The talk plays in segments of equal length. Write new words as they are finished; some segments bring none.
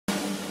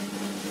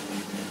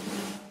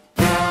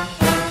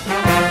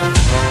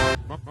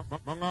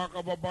Mga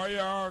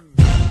kababayan!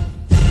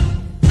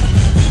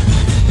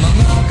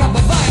 Mga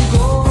kababayan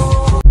ko!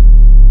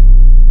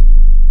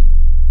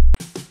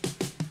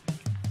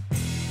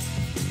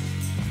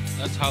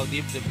 That's how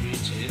deep the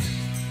bridge is.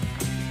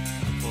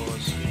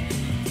 Tapos yung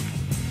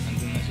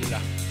nandun na sila.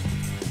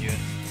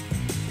 Yun.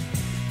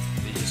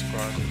 They just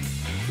crossed it.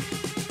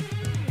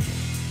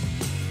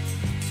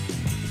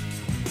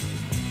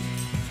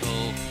 So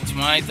it's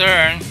my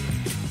turn.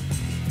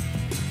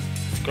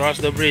 Let's cross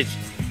the bridge.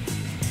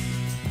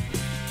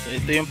 So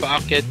ito yung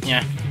paakyat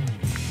niya.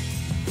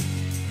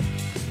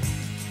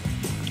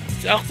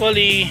 It's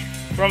actually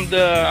from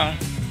the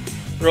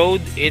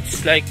road,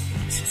 it's like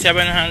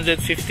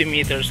 750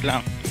 meters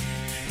lang.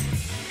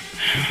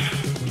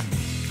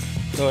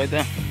 So ito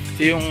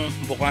yung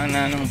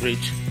bukana ng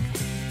bridge.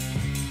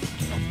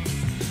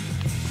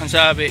 Ang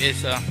sabi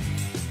is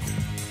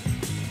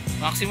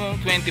maximum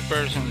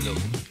 20-person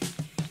load.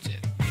 That's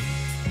it.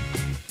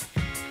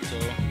 So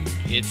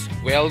it's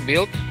well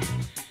built.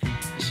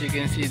 As you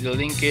can see, the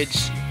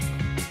linkage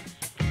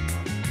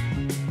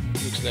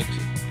looks like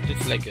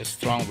it's like a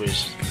strong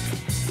bridge.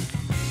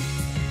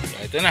 So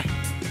ito na.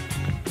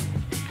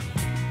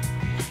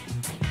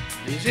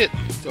 This is it.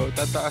 So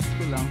tataas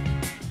ko lang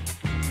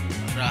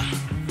para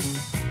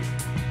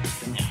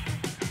ito niya.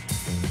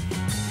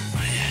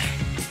 Ayan.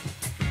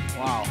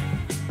 Wow.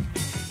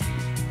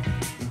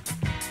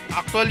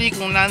 Actually,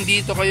 kung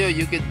nandito kayo,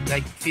 you could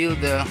like feel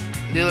the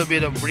little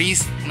bit of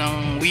breeze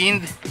ng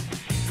wind.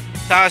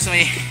 Tapos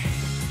may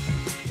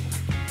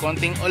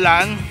konting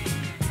ulan,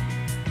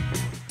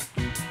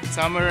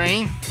 summer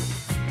rain.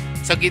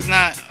 Sa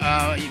gitna,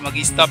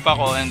 mag-stop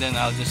ako and then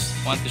I'll just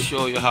want to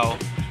show you how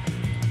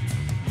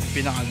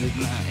pinaka-good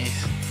na is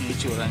yung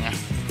itsura niya.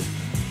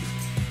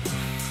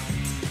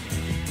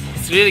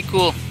 It's really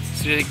cool.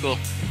 It's really cool.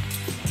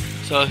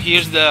 So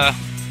here's the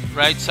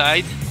right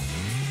side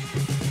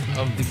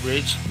of the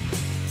bridge.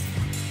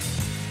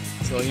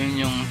 So yun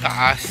yung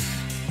taas.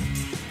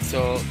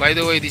 So by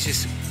the way, this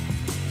is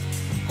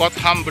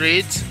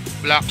Bridge,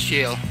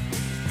 Blackshale,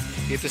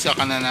 dito sa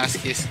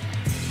Kananaskis.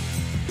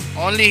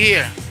 Only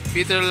here,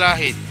 Peter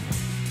Lougheed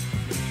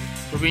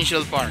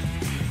Provincial Park.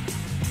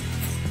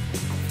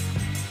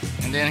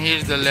 And then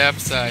here's the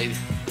left side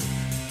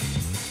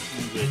of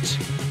the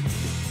bridge.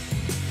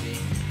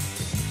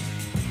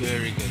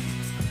 Very good.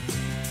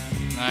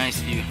 Nice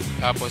view.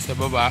 Tapos sa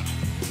baba,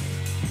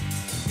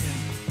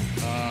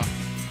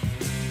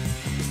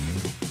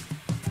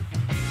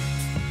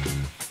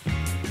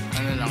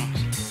 ano lang,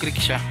 creek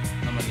siya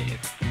na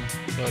maliit.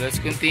 So let's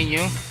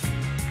continue.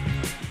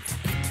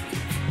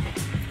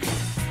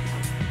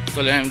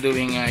 So I'm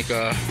doing like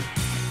a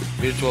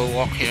virtual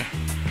walk here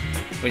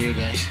for you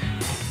guys.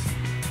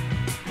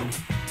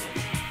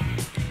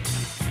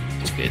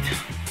 It's good.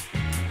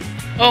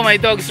 Oh,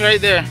 my dog's right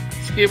there.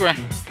 Skipper.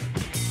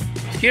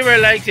 Skipper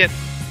likes it.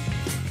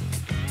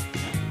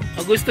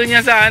 Gusto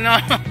niya sa ano.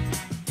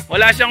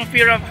 Wala siyang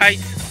fear of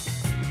heights.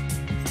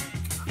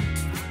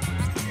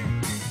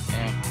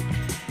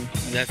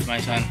 That's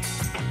my son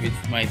with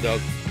my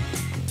dog.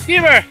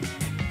 Skipper!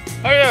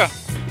 How are you?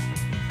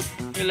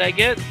 You like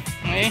it?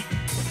 Okay.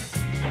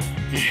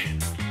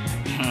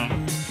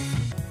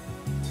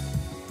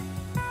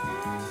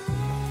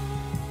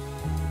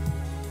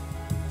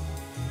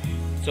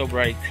 So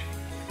bright.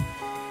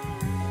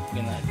 I'm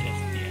gonna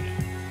adjust here.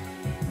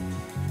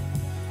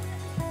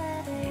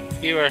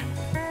 Skipper.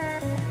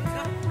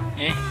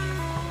 Okay.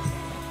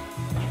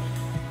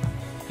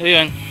 So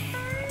yun.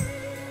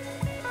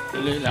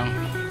 Tuloy lang.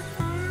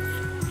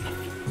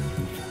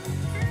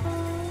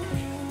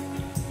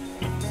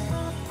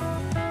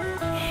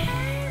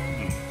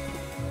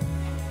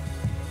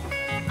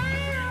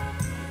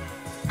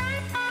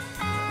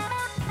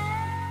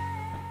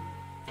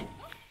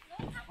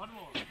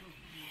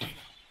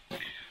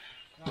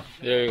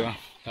 There you go.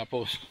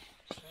 Tapos